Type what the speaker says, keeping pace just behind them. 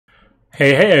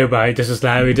Hey everybody, this is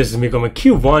Larry. This is me going with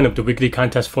Q1 of the weekly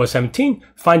contest 417.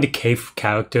 Find the cave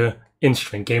character in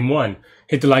String Game 1.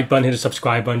 Hit the like button, hit the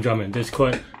subscribe button, join me in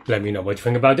Discord. Let me know what you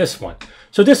think about this one.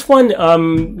 So this one,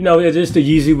 it is the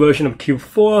easy version of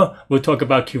Q4. We'll talk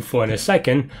about Q4 in a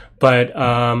second. But,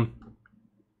 I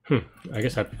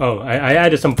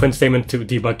added some print statement to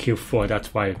debug Q4.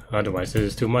 That's why, otherwise this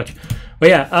is too much. But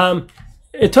yeah,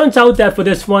 it turns out that for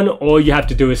this one, all you have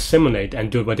to do is simulate and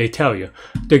do what they tell you.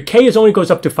 The K only goes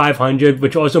up to 500,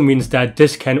 which also means that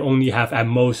this can only have at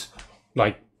most,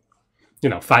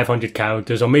 500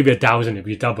 characters, or maybe 1,000 if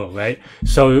you double, right?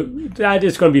 So that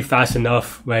is going to be fast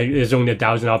enough, right? There's only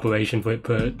 1,000 operation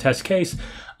per test case.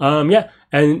 And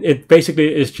it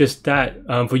basically is just that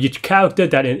for each character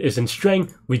that is in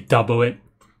string, we double it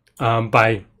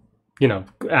by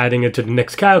adding it to the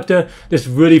next character. This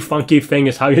really funky thing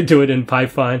is how you do it in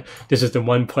Python. This is the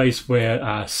one place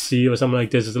where C or something like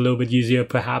this is a little bit easier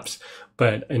perhaps,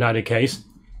 but in either case,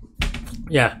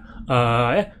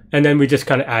 and then we just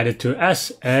kind of add it to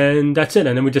S, and that's it.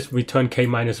 And then we just return K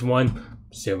minus 1,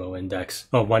 0 index,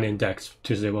 or 1 index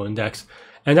to 0 index.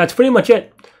 And that's pretty much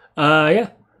it.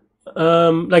 Like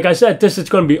I said, this is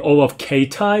going to be all of K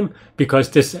time,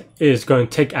 because this is going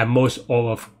to take at most all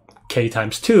of K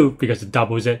times 2, because it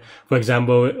doubles it. For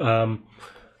example, I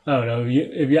don't know,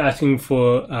 if you're asking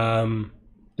for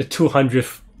the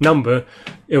 200th number,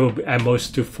 it will be at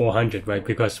most to 400, right?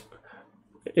 Because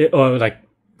or like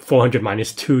 400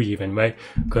 minus 2 even, right?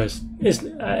 Because it's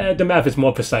the math is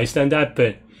more precise than that,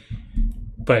 but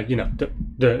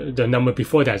the number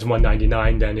before that is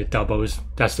 199, then it doubles.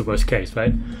 That's the worst case,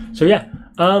 right? So yeah,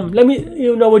 let me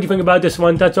know what you think about this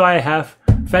one. That's all I have.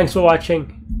 Thanks for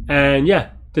watching, and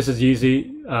yeah, this is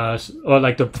easy, or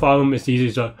like the problem is easy,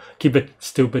 so keep it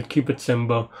stupid, keep it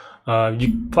simple.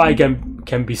 You probably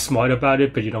can be smart about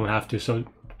it, but you don't have to, so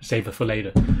save it for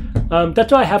later.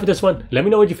 That's all I have for this one. Let me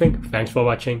know what you think. Thanks for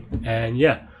watching, and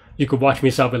yeah, you could watch me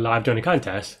solve it live during the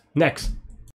contest next.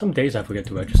 Some days I forget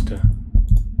to register.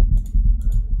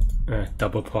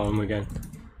 Double problem again.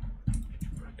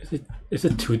 Is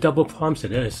it 2 double problems?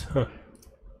 It is, huh?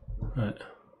 Alright.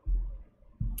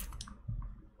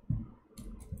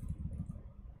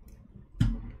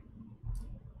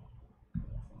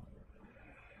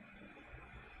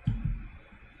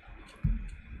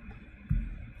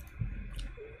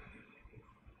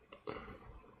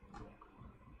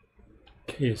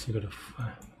 K is equal to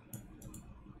 5.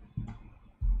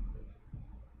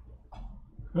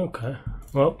 Okay,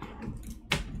 well.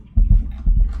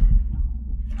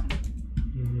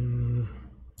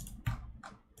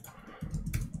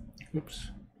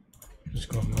 Oops, what's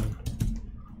going on?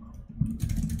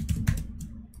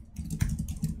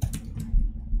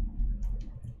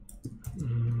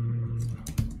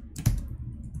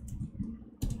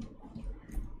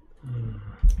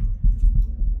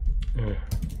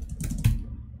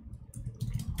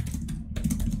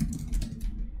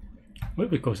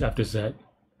 What goes after Z?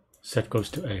 Z goes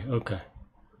to A. Okay.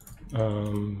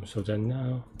 So then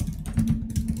now.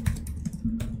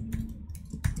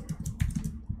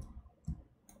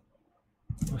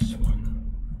 Plus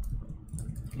 1.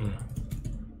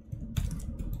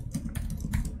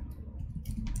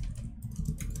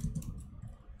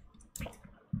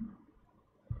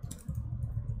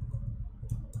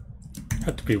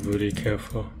 Have to be really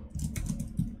careful.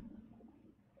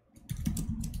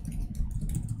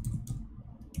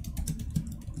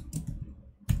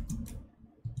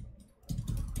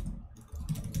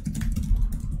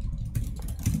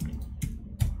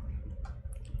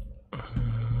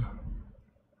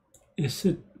 Is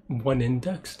it 1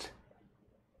 indexed?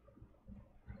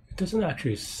 It doesn't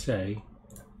actually say.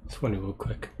 Let's run it real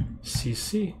quick.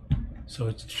 CC. So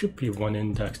it should be 1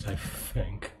 indexed, I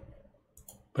think.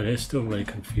 But it's still very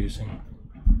confusing.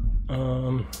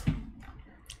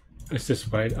 Is this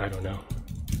right? I don't know.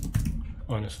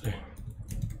 Honestly.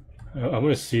 I want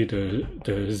to see the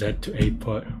Z to A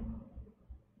part.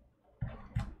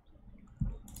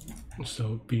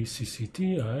 So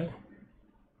BCCD, alright.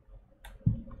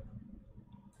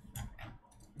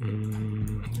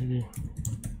 Maybe.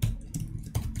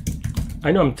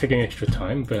 I know I'm taking extra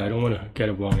time, but I don't want to get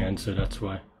a wrong answer, that's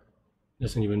why. It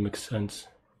doesn't even make sense.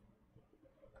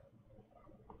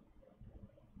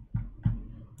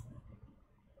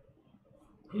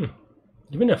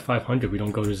 Even at 500 we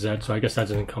don't go to Z, so I guess that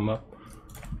doesn't come up.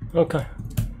 Okay,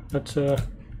 let's go.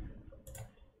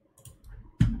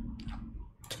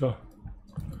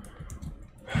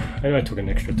 I know I took an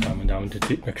extra time on that one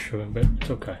to make sure, but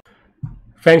it's okay.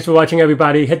 Thanks for watching,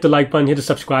 everybody. Hit the like button, hit the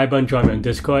subscribe button, join me on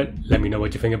Discord. Let me know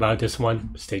what you think about this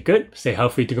one. Stay good, stay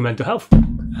healthy, to your mental health.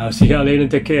 I'll see y'all later.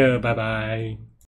 Take care. Bye bye.